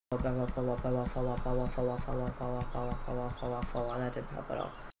That didn't help at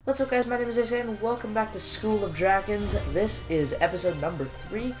all. What's up, guys? My name is Jason, and welcome back to School of Dragons. This is episode number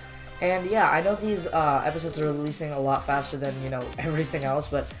 3, and yeah, I know these episodes are releasing a lot faster than, you know, everything else,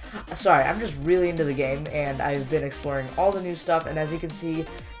 but sorry, I'm just really into the game, and I've been exploring all the new stuff, and as you can see,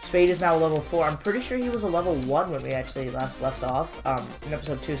 Spade is now level 4. I'm pretty sure he was a level 1 when we actually last left off, in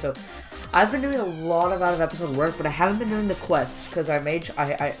episode 2, so I've been doing a lot of out-of-episode work, but I haven't been doing the quests, because I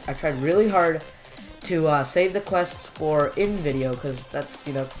tried really hard to save the quests for in-video, because that's,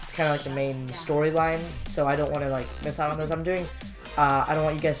 you know, it's kind of like the main storyline, so I don't want to, like, miss out on those. I don't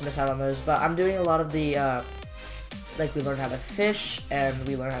want you guys to miss out on those, but I'm doing a lot of the, like, we learn how to fish, and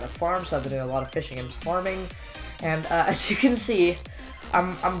we learn how to farm, so I've been doing a lot of fishing and farming, and, as you can see,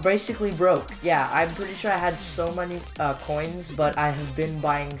 I'm basically broke. Yeah, I'm pretty sure I had so many coins, but I have been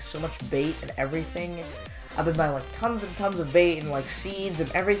buying so much bait and everything. I've been buying like tons and tons of bait and like seeds and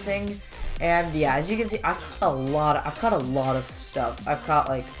everything. And yeah, as you can see, I've caught a lot of stuff. I've caught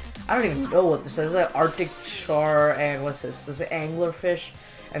like, I don't even know what this is. Like Arctic char and what's this? This is anglerfish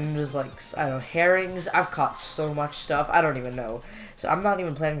and there's like, I don't know, herrings. I've caught so much stuff. I don't even know. So I'm not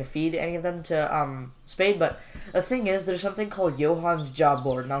even planning to feed any of them to Spade, but the thing is, there's something called Johan's job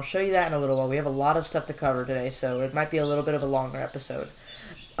board, and I'll show you that in a little while. We have a lot of stuff to cover today, so it might be a little bit of a longer episode.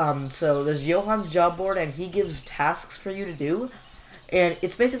 So there's Johan's job board, and he gives tasks for you to do, and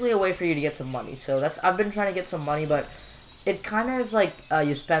it's basically a way for you to get some money. So I've been trying to get some money, but it kind of is like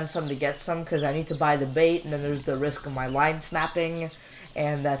you spend some to get some, because I need to buy the bait, and then there's the risk of my line snapping,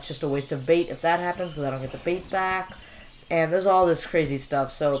 and that's just a waste of bait if that happens, because I don't get the bait back. And there's all this crazy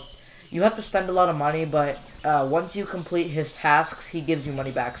stuff, so you have to spend a lot of money, but once you complete his tasks, he gives you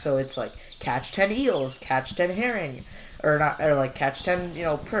money back. So it's like, catch 10 eels, catch 10 herring, or like catch 10, you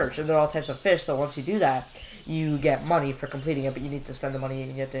know, perch, and they're all types of fish, so once you do that, you get money for completing it, but you need to spend the money,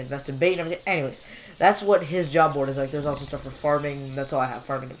 and you have to invest in bait and everything. Anyways, that's what his job board is like. There's also stuff for farming, that's all I have,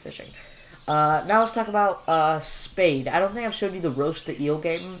 farming and fishing. Now let's talk about Spade. I don't think I've showed you the roast the eel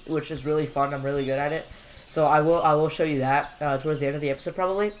game, which is really fun. I'm really good at it. So I will show you that towards the end of the episode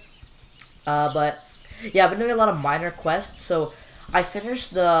probably. But yeah, I've been doing a lot of minor quests. So I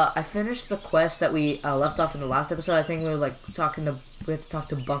finished the quest that we left off in the last episode. I think we were like we had to talk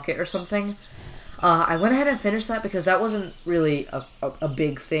to Bucket or something. I went ahead and finished that because that wasn't really a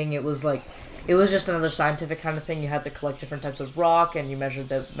big thing. It was just another scientific kind of thing. You had to collect different types of rock and you measured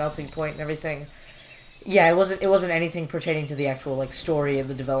the melting point and everything. Yeah, it wasn't anything pertaining to the actual like story and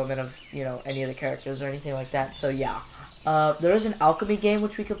the development of, you know, any of the characters or anything like that. So yeah, there is an alchemy game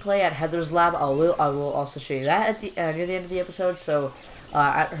which we could play at Heather's lab. I will also show you that at the near the end of the episode. So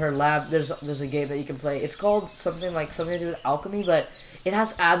at her lab, there's a game that you can play. It's called something to do with alchemy, but it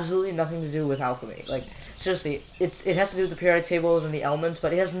has absolutely nothing to do with alchemy. Like, seriously, it has to do with the periodic tables and the elements,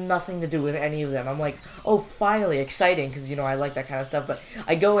 but it has nothing to do with any of them. I'm like, oh, finally, exciting, because, you know, I like that kind of stuff, but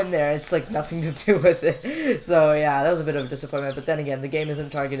I go in there, it's, like, nothing to do with it. So, yeah, that was a bit of a disappointment, but then again, the game isn't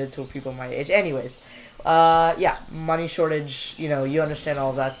targeted to people my age. Anyways, yeah, money shortage, you know, you understand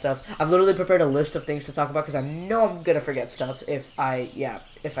all of that stuff. I've literally prepared a list of things to talk about, because I know I'm gonna forget stuff if I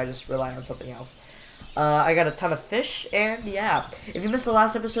just rely on something else. I got a ton of fish, and yeah, if you missed the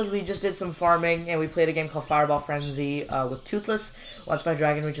last episode, we just did some farming, and we played a game called Fireball Frenzy with Toothless. Once my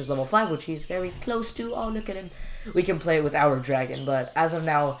dragon reaches level 5, which he's very close to, oh, look at him, we can play it with our dragon, but as of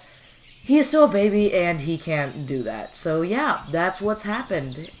now, he is still a baby, and he can't do that. So yeah, that's what's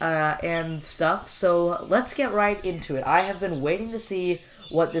happened, and stuff, so let's get right into it. I have been waiting to see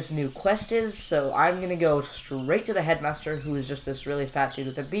what this new quest is, so I'm gonna go straight to the headmaster, who is just this really fat dude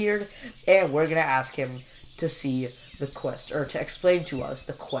with a beard, and we're gonna ask him to see the quest, or to explain to us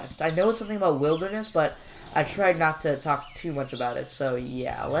the quest. I know it's something about wilderness, but I tried not to talk too much about it, so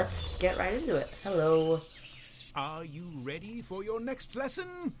yeah, let's get right into it. Hello. Are you ready for your next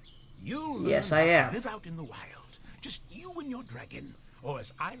lesson? You'll Yes, learn I how am. to live out in the wild, just you and your dragon, or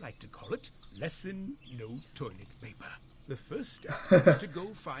as I like to call it, lesson no toilet paper. The first step is to go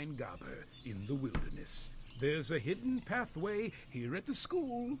find Gobber in the wilderness. There's a hidden pathway here at the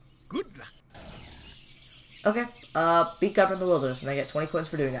school. Good luck. Okay, beat Gobber in the wilderness, and I get 20 coins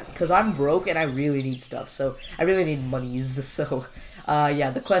for doing that, because I'm broke and I really need stuff, so I really need monies, so,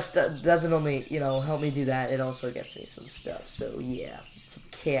 yeah, the quest doesn't only, you know, help me do that, it also gets me some stuff, so yeah, some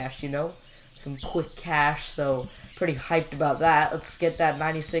cash, you know, some quick cash, so pretty hyped about that. Let's get that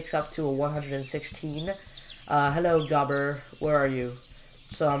 96 up to a 116. Hello, Gobber, where are you?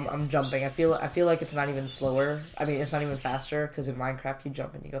 So I'm jumping. I feel like it's not even slower. I mean, it's not even faster, because in Minecraft you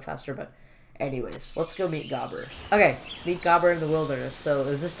jump and you go faster, but anyways, let's go meet Gobber. Okay, meet Gobber in the wilderness. So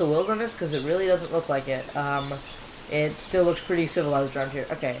is this the wilderness? Because it really doesn't look like it. it still looks pretty civilized around here.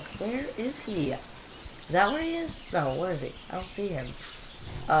 Okay, where is he? Is that where he is? No, where is he? I don't see him.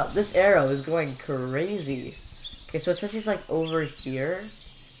 This arrow is going crazy. Okay, so it says he's like over here.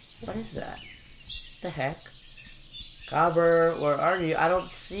 What is that? The heck? Gobber, where are you? I don't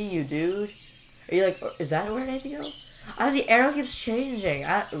see you, dude. Are you like, is that where I need to go? The arrow keeps changing.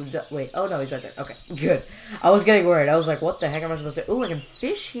 Wait, oh no, he's right there. Okay, good. I was getting worried. I was like, what the heck am I supposed to... Ooh, I can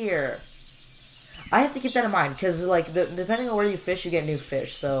fish here. I have to keep that in mind, because, like, depending on where you fish, you get new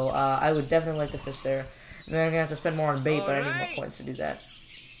fish. So, I would definitely like to fish there. And then I'm going to have to spend more on bait, but I need more points to do that.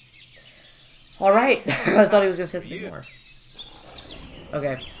 Alright. I thought he was going to say something more.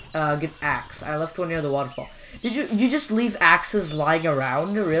 Okay. Get axe. I left one near the waterfall. Did you just leave axes lying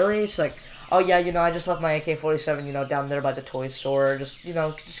around? Really? It's like... Oh, yeah, you know, I just left my AK-47, you know, down there by the toy store. Just, you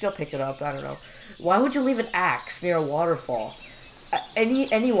know, just go pick it up. I don't know. Why would you leave an axe near a waterfall?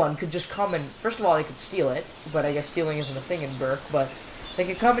 Anyone could just come and... First of all, they could steal it. But I guess stealing isn't a thing in BERK. But they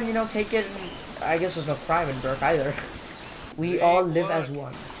could come and, you know, take it. And I guess there's no crime in BERK either. We all live as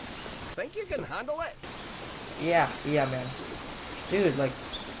one. Think you can handle it? Yeah, man. Dude, like...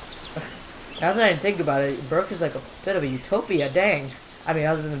 now that I think about it, BERK is like a bit of a utopia. Dang. I mean,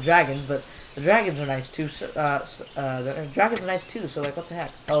 other than the dragons, but... The dragons are nice too, so, the dragons are nice too, so like, what the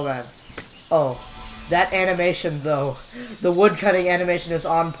heck? Oh, man. Oh, that animation, though. The woodcutting animation is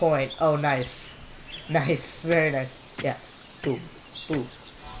on point. Oh, nice. Nice. Very nice. Yes. Boom. Boom.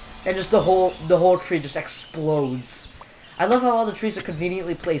 And just the whole tree just explodes. I love how all the trees are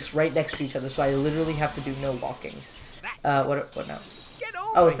conveniently placed right next to each other, so I literally have to do no walking. What now?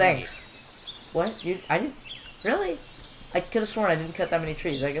 Oh, thanks. What? I didn't... Really? I could have sworn I didn't cut that many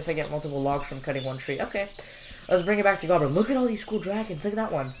trees. I guess I get multiple logs from cutting one tree. Okay. Let's bring it back to Gobber. Look at all these cool dragons. Look at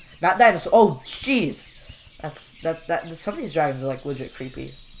that one. Not dinosaur. Oh, jeez. Some of these dragons are like legit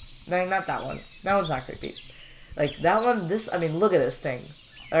creepy. No, not that one. That one's not creepy. Like that one, I mean, look at this thing.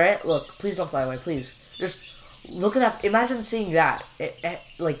 Alright, look. Please don't fly away, please. Just look at that. Imagine seeing that.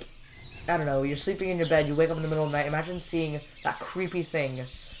 Like, I don't know. You're sleeping in your bed. You wake up in the middle of the night. Imagine seeing that creepy thing.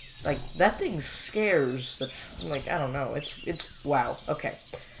 Like, that thing scares like, I don't know. It's wow. Okay.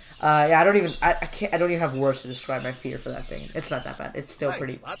 Yeah, I don't even have words to describe my fear for that thing. It's not that bad. It's still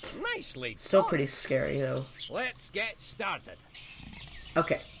pretty... Still pretty scary, though. Let's get started.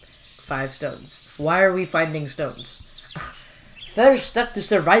 Okay. 5 stones. Why are we finding stones? First step to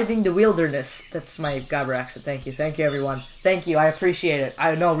surviving the wilderness. That's my Gobber accent. Thank you. Thank you, everyone. Thank you. I appreciate it.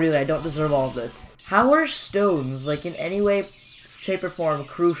 I know, really, I don't deserve all of this. How are stones, like, in any way... shape or form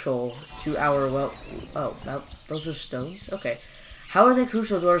crucial to our those are stones? Okay. How are they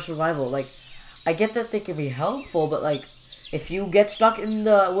crucial to our survival? Like, I get that they can be helpful, but like, if you get stuck in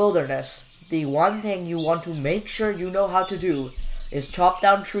the wilderness, the one thing you want to make sure you know how to do is chop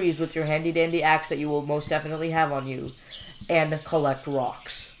down trees with your handy dandy axe that you will most definitely have on you, and collect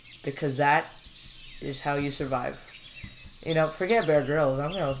rocks. Because that is how you survive. You know, forget Bear Grylls,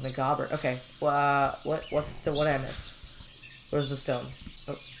 I'm gonna listen to Gobber. Okay, what did I miss? Where's the stone?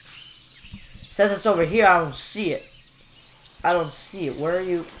 Oh. Says it's over here. I don't see it. I don't see it. Where are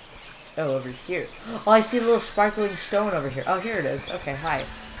you? Oh, over here. Oh, I see a little sparkling stone over here. Oh, here it is. Okay, hi.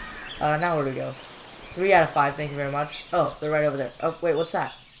 Now where do we go? 3 out of 5. Thank you very much. Oh, they're right over there. Oh, wait, what's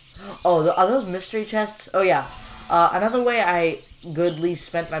that? Oh, are those mystery chests? Oh, yeah. Another way I goodly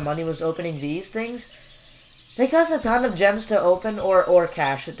spent my money was opening these things. They cost a ton of gems to open, or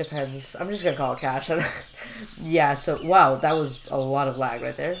cash, it depends. I'm just gonna call it cash. Yeah, so, wow, that was a lot of lag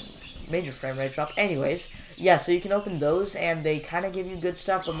right there. Major frame rate drop. Anyways, yeah, so you can open those, and they kind of give you good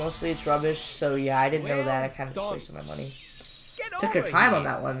stuff, but mostly it's rubbish, so yeah, I didn't know that. I kind of just wasted my money. Took your time on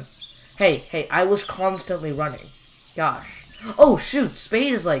that one. Hey, I was constantly running. Gosh. Oh, shoot,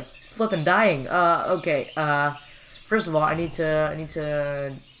 Spade is, like, flipping dying. Okay, first of all, I need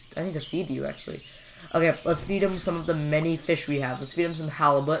to feed you, actually. Okay, let's feed him some of the many fish we have. Let's feed him some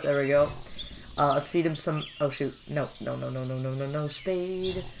halibut. There we go. Let's feed him some... Oh, shoot. No,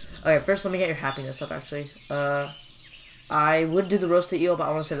 Spade. Okay, first let me get your happiness up, actually. I would do the roasted eel, but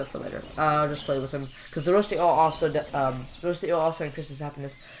I want to save that for later. I'll just play with him. Because the roasted eel also increases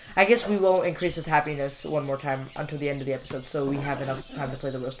happiness. I guess we won't increase his happiness one more time until the end of the episode, so we have enough time to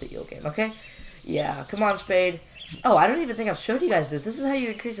play the roasted eel game, okay? Yeah, come on, Spade. Oh, I don't even think I've showed you guys this. This is how you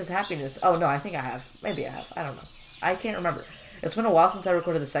increase his happiness. Oh, no, I think I have. Maybe I have. I don't know. I can't remember. It's been a while since I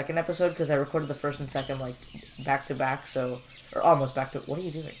recorded the second episode, because I recorded the first and second, like, back-to-back, so... Or almost back to... What are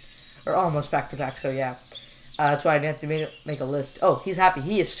you doing? Or almost back-to-back, so yeah. That's why I didn't have to make a list. Oh, he's happy.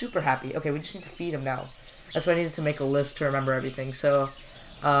 He is super happy. Okay, we just need to feed him now. That's why I needed to make a list to remember everything. So,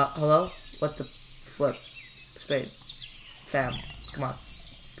 hello? What the flip? Spade. Fam. Come on.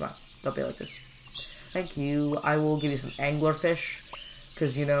 Don't be like this. Thank you. I will give you some anglerfish.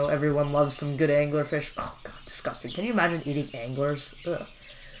 Because, you know, everyone loves some good anglerfish. Oh, God, disgusting. Can you imagine eating anglers? Ugh.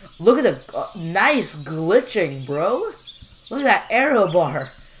 Look at the nice glitching, bro. Look at that arrow bar.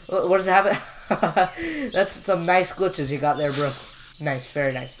 What does it have? That's some nice glitches you got there, bro. Nice,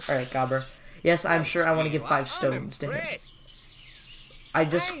 very nice. Alright, Gobber. Yes, I'm sure I want to give 5 stones to him. I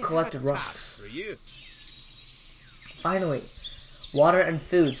just collected rocks. Finally. Water and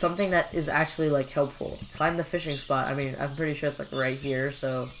food. Something that is actually, like, helpful. Find the fishing spot. I mean, I'm pretty sure it's, like, right here,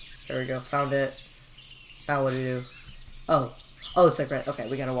 so... There we go. Found it. Now what do you do? Oh. Oh, it's, like, right. Okay,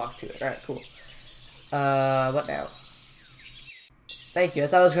 we gotta walk to it. Alright, cool. What now? Thank you. I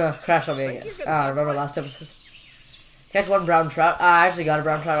thought it was gonna crash on me again. Remember last episode? Catch 1 brown trout. I actually got a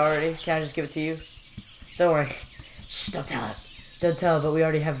brown trout already. Can I just give it to you? Don't worry. Shh, don't tell him. Don't tell him, but we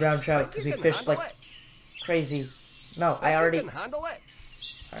already have brown trout because we fished, like, crazy. No, I already...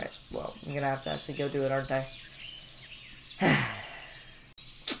 Alright, well, I'm gonna have to actually go do it, aren't I?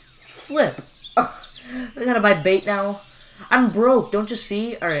 Flip! Ugh, I gotta buy bait now. I'm broke, don't you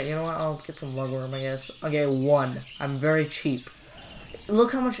see? Alright, you know what? I'll get some lugworm, I guess. Okay, 1. I'm very cheap.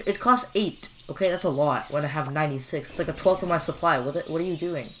 Look how much... It costs 8. Okay, that's a lot when I have 96. It's like a 12th of my supply. What are you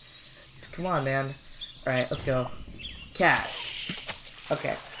doing? Come on, man. Alright, let's go. Cast.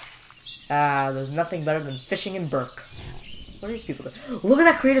 Okay. There's nothing better than fishing in BERK. What are these people doing? Look at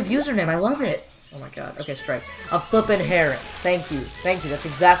that creative username. I love it. Oh my god. Okay, strike. A flippin' herring. Thank you. Thank you. That's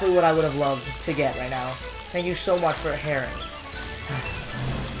exactly what I would have loved to get right now. Thank you so much for a herring.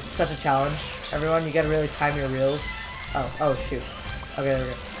 Such a challenge. Everyone, you gotta really time your reels. Oh, shoot.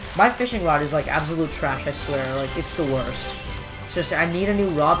 Okay. My fishing rod is like absolute trash, I swear. Like, it's the worst. Seriously, I need a new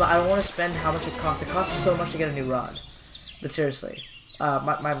rod, but I don't want to spend how much it costs. It costs so much to get a new rod. But seriously.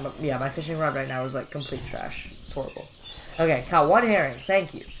 My fishing rod right now is like complete trash. It's horrible. Okay, caught 1 herring.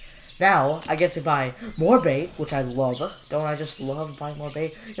 Thank you. Now, I get to buy more bait, which I love. Don't I just love buying more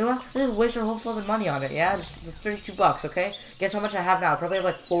bait? You know what? I just waste our whole flipping money on it, yeah? Just 32 bucks, okay? Guess how much I have now? I probably have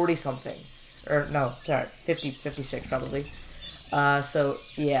like 40 something. Or, no, sorry. 56 probably. So,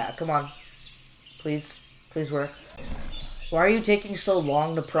 yeah, come on. Please work. Why are you taking so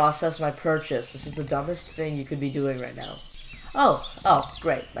long to process my purchase? This is the dumbest thing you could be doing right now. Oh,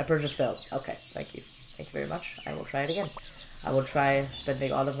 great. My purchase failed. Okay, thank you. Thank you very much. I will try it again. I will try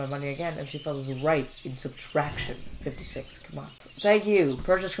spending all of my money again and see if I was right in subtraction. 56, come on. Thank you.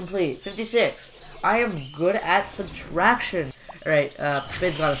 Purchase complete. 56. I am good at subtraction. Alright,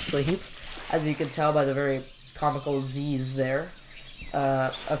 Spade's not asleep, as you can tell by the very comical Z's there.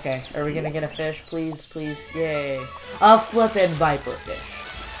 Okay. Are we gonna get a fish? Please, yay. A flippin' viper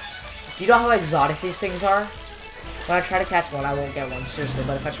fish. Do you know how exotic these things are? When I try to catch one, I won't get one, seriously,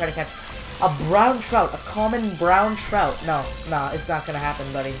 but if I try to catch a brown trout, a common brown trout, no, it's not gonna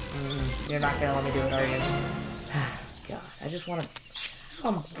happen, buddy. You're not gonna let me do it, are you? God, I just want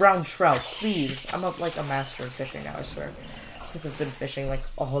a brown trout, please. I'm like a master of fishing now, I swear. Because I've been fishing like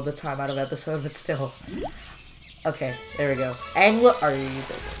all the time out of episode, but still. Okay, there we go. Angler, are you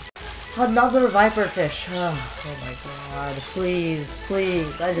kidding? Another viper fish. Oh my god, please,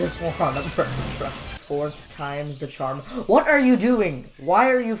 I just want a brown trout. 4th time's the charm. What are you doing? Why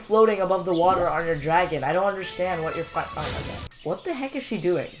are you floating above the water on your dragon? I don't understand what you're oh my god. What the heck is she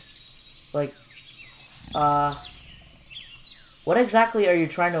doing? Like, what exactly are you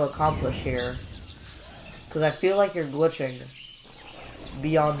trying to accomplish here? Because I feel like you're glitching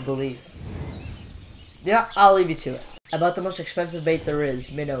beyond belief. Yeah, I'll leave you to it. I bought the most expensive bait there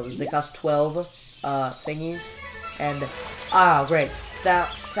is, minnows. They cost 12 thingies. And great,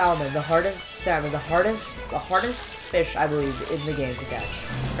 salmon, the hardest fish I believe in the game to catch,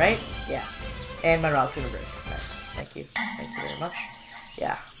 right? Yeah, and my rod's gonna break. Nice, thank you very much.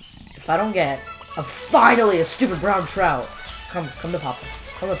 Yeah, if I don't get finally a stupid brown trout, come to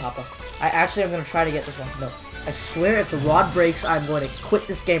Papa, I actually am gonna try to get this one. No, I swear if the rod breaks, I'm going to quit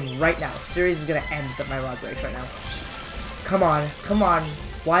this game right now. Series is gonna end if my rod breaks right now. Come on,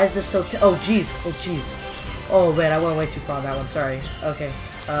 why is this so? Oh jeez. Oh man, I went way too far on that one, sorry. Okay,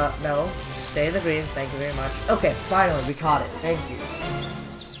 no. Stay in the green, thank you very much. Okay, finally, we caught it. Thank you.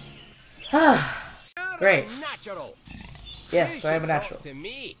 Great. Yes, I am a natural.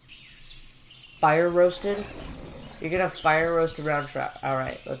 Fire roasted? You're gonna fire roast the brown trout.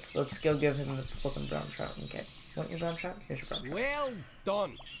 Alright, let's go give him the flippin' brown trout. Okay. Want your brown trout? Here's your brown trout. Well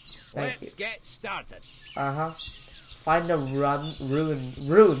done. Let's get started. Find a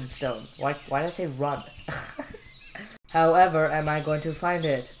rune stone. Why did I say run? However, am I going to find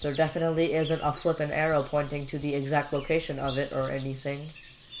it? There definitely isn't a flippin' arrow pointing to the exact location of it or anything.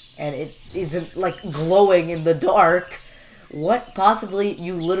 And it isn't, like, glowing in the dark. What possibly,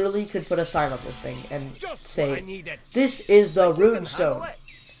 you literally could put a sign on this thing and Just say, this is the rune stone.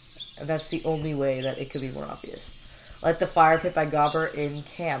 And that's the only way that it could be more obvious. Light the fire pit by Gobber in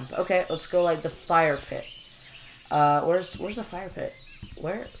camp. Okay, let's go light the fire pit. Where's the fire pit?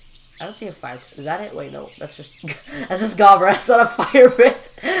 Where? I don't see a fire pit. Is that it? Wait, no. That's just Gobber. That's not a fire pit.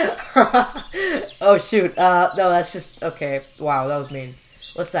 Oh, shoot. No, that's just... Okay. Wow, that was mean.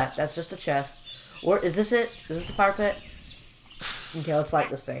 What's that? That's just a chest. Or is this it? Is this the fire pit? Okay, let's light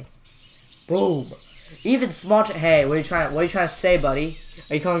this thing. Boom. Even small... Hey, what are you trying to say, buddy?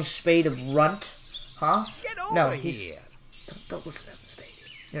 Are you calling Spade a runt? Huh? Get over No, here. Don't listen to him,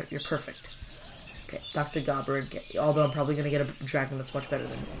 Spade. You're perfect. Okay, Dr. Gobber, and although I'm probably gonna get a dragon that's much better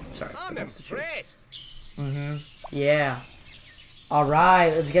than me. Sorry, I'm that's the truth. impressed. Yeah.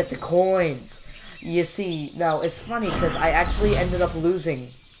 Alright, let's get the coins. You see, no, it's funny because I actually ended up losing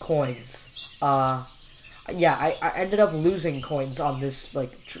coins. Yeah, I ended up losing coins on this,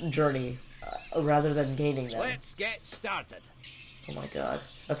 like, journey, rather than gaining them. Let's get started. Oh my god.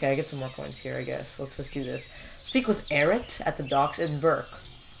 Okay, I get some more coins here, I guess. Let's just do this. Speak with Eret at the docks in BERK.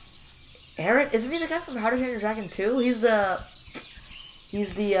 Eret? Isn't he the guy from How to Train Your Dragon 2? He's the,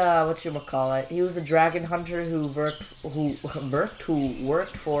 whatchamacallit? He was the dragon hunter who worked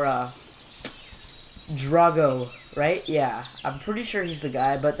for, Drago, right? Yeah. I'm pretty sure he's the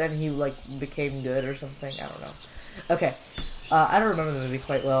guy, but then he, like, became good or something. I don't know. Okay. I don't remember the movie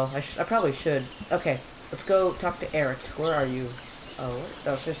quite well. I probably should. Okay. Let's go talk to Eret. Where are you? Oh,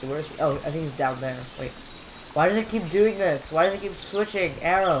 no, seriously, where is he? Oh, I think he's down there. Wait. Why does it keep doing this? Why does it keep switching?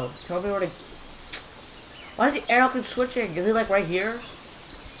 Arrow. Tell me where to... Why does the arrow keep switching? Is he, like, right here?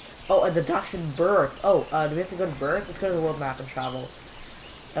 Oh, and the docks in BERK. Oh, do we have to go to BERK? Let's go to the world map and travel.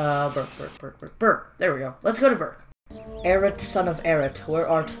 BERK. There we go. Let's go to BERK. Eret, son of Eret, where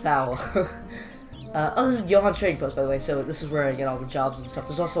art thou? Oh, this is Johan's trading post, by the way, so this is where I get all the jobs and stuff.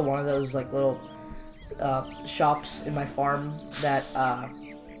 There's also one of those, like, little, shops in my farm that,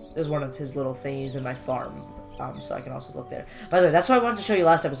 there's one of his little thingies in my farm. So I can also look there. By the way, that's what I wanted to show you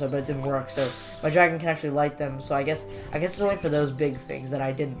last episode, but it didn't work, so my dragon can actually light them, so I guess it's only for those big things that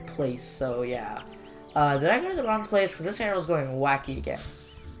I didn't place, so yeah. Did I go to the wrong place? Because this arrow's going wacky again.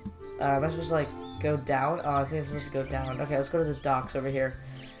 Am I supposed to, like, go down? Oh, I think I'm supposed to go down. Okay, let's go to this docks over here,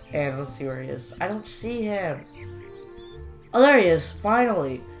 and let's see where he is. I don't see him. Oh, there he is,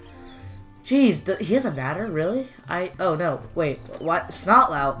 finally. Jeez, he has a natter? Really? Oh, no. Wait. What?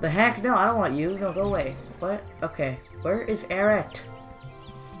 Snotlout? The heck? No, I don't want you. No, go away. What? Okay. Where is Eret?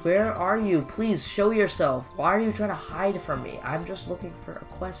 Where are you? Please, show yourself. Why are you trying to hide from me? I'm just looking for a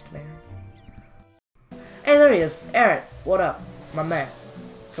quest, man. Hey, there he is. Eret, what up? My man.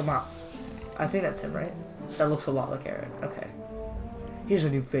 Come on. I think that's him, right? That looks a lot like Eret. Okay. Here's a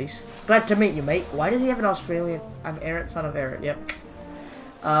new face. Glad to meet you, mate. Why does he have an Australian... I'm Eret, son of Eret. Yep.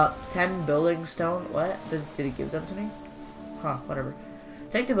 10 building stone. What? Did he give them to me? Huh, whatever.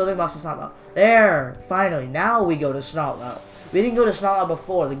 Take the building blocks to Snotlout. There! Finally, now we go to Snotlout. We didn't go to Snotlout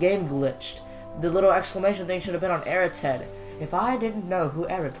before. The game glitched. The little exclamation thing should have been on Eret's head. If I didn't know who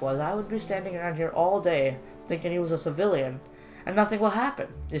Eret was, I would be standing around here all day thinking he was a civilian. And nothing will happen.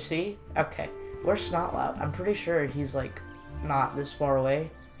 You see? Okay. Where's Snotlout? I'm pretty sure he's, like, not this far away.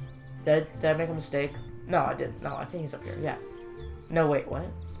 Did I make a mistake? No, I didn't. No, I think he's up here. Yeah. No, wait, what?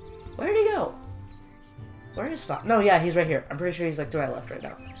 Where did he go? Where is Snot? No, yeah, he's right here. I'm pretty sure he's, like, to my left right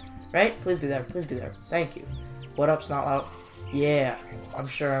now. Right? Please be there. Please be there. Thank you. What up, Snotlout? Yeah, I'm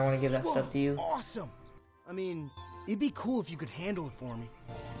sure I want to give that stuff to you. Awesome! I mean, it'd be cool if you could handle it for me.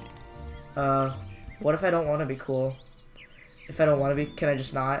 What if I don't want to be cool? If I don't want to be, can I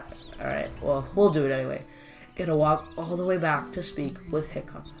just not? Alright, well, we'll do it anyway. Gonna walk all the way back to speak with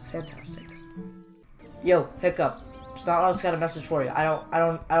Hiccup. Fantastic. Yo, Hiccup. Snotlout's got a message for you. I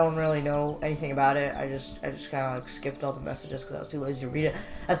don't really know anything about it. I just kind of like skipped all the messages because I was too lazy to read it.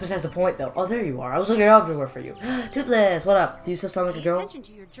 That's besides the point, though. Oh, there you are. I was looking everywhere for you. Toothless, what up? Do you still sound like a girl? Pay attention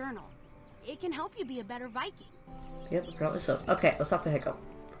to your journal. It can help you be a better Viking. Yep, apparently so. Okay, let's talk to Hiccup.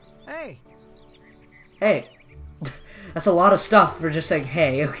 Hey. Hey. That's a lot of stuff for just saying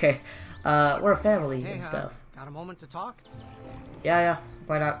hey. Okay. We're a family and stuff. Got a moment to talk? Yeah.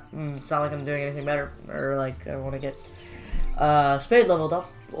 Why not? It's not like I'm doing anything better, or like I want to get Spade leveled up,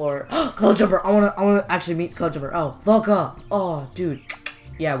 or Cloud Jumper. I wanna actually meet Cloud Jumper. Oh, Volka. Oh, dude.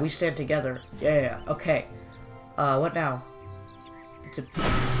 Yeah, we stand together. Yeah. Okay. What now?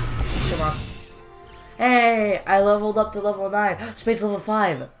 Come on. Hey, I leveled up to level 9. Spade's level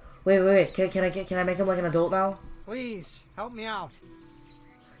 5. Wait. Can I make him like an adult now? Please help me out.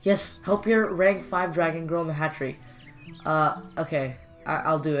 Yes, help your rank 5 dragon grow in the hatchery. Okay.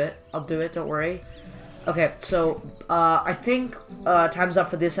 I'll do it. Don't worry. Okay, so I think time's up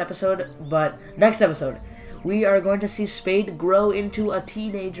for this episode, but next episode we are going to see Spade grow into a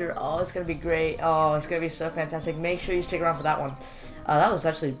teenager. Oh, it's gonna be great. Oh, it's gonna be so fantastic. Make sure you stick around for that one. That was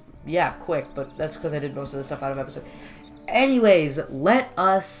actually, yeah, quick, but that's because I did most of the stuff out of episode. Anyways, let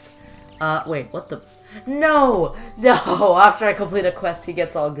us wait, what the? No! After I complete a quest, he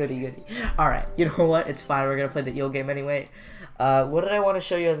gets all goody. Alright, you know what? It's fine. We're gonna play the eel game anyway. What did I want to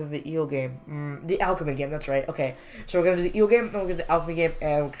show you other than the eel game? The alchemy game, that's right. Okay, so we're gonna do the eel game, and we're gonna do the alchemy game,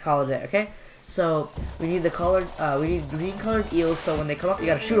 and we'll call it a day, okay? So, we need the colored, we need green colored eels, so when they come up, you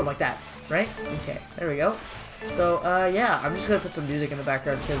gotta shoot them like that, right? Okay, there we go. So, yeah, I'm just gonna put some music in the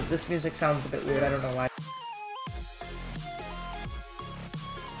background, because this music sounds a bit weird, I don't know why.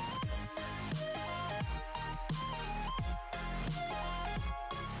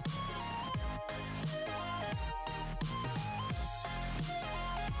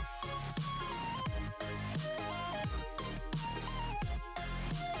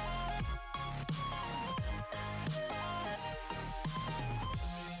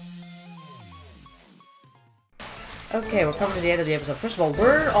 Okay, we're coming to the end of the episode. First of all,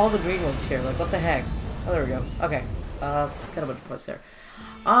 where are all the green ones here? Like, what the heck? Oh, there we go. Okay. Got a bunch of points there.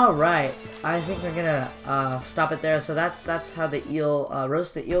 Alright. I think we're gonna, stop it there. So that's how the eel,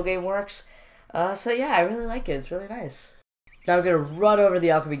 roast the eel game works. So yeah, I really like it. It's really nice. Now we're gonna run over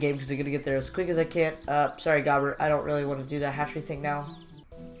the alchemy game because I'm gonna get there as quick as I can. Sorry, Gobber. I don't really want to do that hatchery thing now.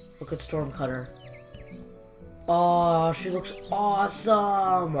 Look at Stormcutter. Oh, she looks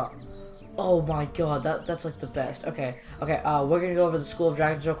awesome! Oh my god, that's like the best. Okay, we're gonna go over the School of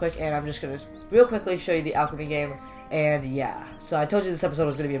Dragons real quick, and I'm just gonna real quickly show you the alchemy game, and yeah. So I told you this episode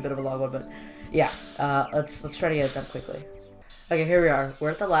was gonna be a bit of a long one, but yeah, let's try to get it done quickly. Okay, here we are.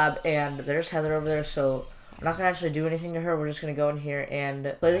 We're at the lab, and there's Heather over there, so I'm not gonna actually do anything to her. We're just gonna go in here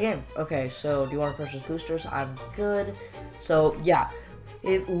and play the game. Okay, so do you want to purchase boosters? I'm good. So yeah.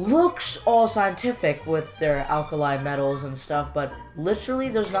 It looks all scientific with their alkali metals and stuff, but literally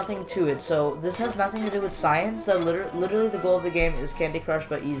there's nothing to it. So this has nothing to do with science. Literally the goal of the game is Candy Crush,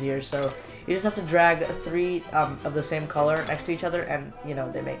 but easier. So you just have to drag 3 of the same color next to each other, and you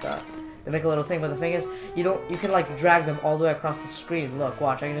know they make a little thing. But the thing is, you can like drag them all the way across the screen. Look,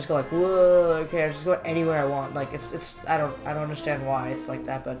 watch. I can just go like, whoa. Okay, I just go anywhere I want. Like it's I don't understand why it's like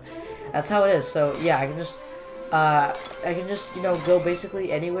that, but that's how it is. So yeah, I can just, you know, go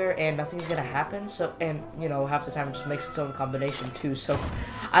basically anywhere and nothing's gonna happen, so, and, you know, half the time it just makes its own combination too, so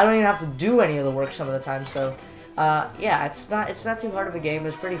I don't even have to do any of the work some of the time, so, yeah, it's not too hard of a game.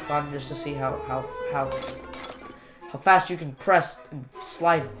 It's pretty fun just to see how fast you can press and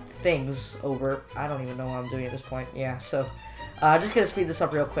slide things over. I don't even know what I'm doing at this point, yeah, so, just gonna speed this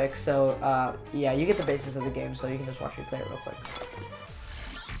up real quick, so, yeah, you get the basis of the game, so you can just watch me play it real quick.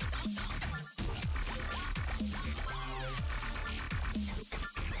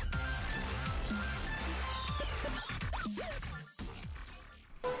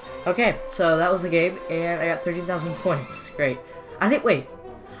 Okay, so that was the game, and I got 13,000 points. Great. I think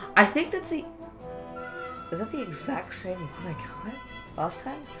that's the... Is that the exact same one I got last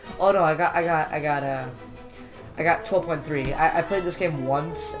time? Oh no, I got 12.3. I played this game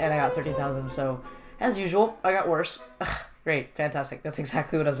once, and I got 13,000, so, as usual, I got worse. Great, fantastic. That's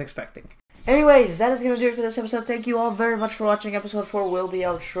exactly what I was expecting. Anyways, that is going to do it for this episode. Thank you all very much for watching. Episode 4 will be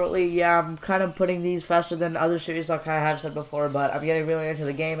out shortly. Yeah, I'm kind of putting these faster than other series like I have said before, but I'm getting really into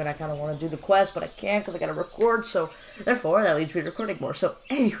the game, and I kind of want to do the quest, but I can't because I got to record, so therefore that leads me to recording more. So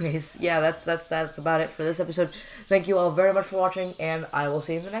anyways, yeah, that's about it for this episode. Thank you all very much for watching, and I will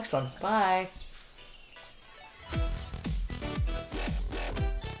see you in the next one. Bye!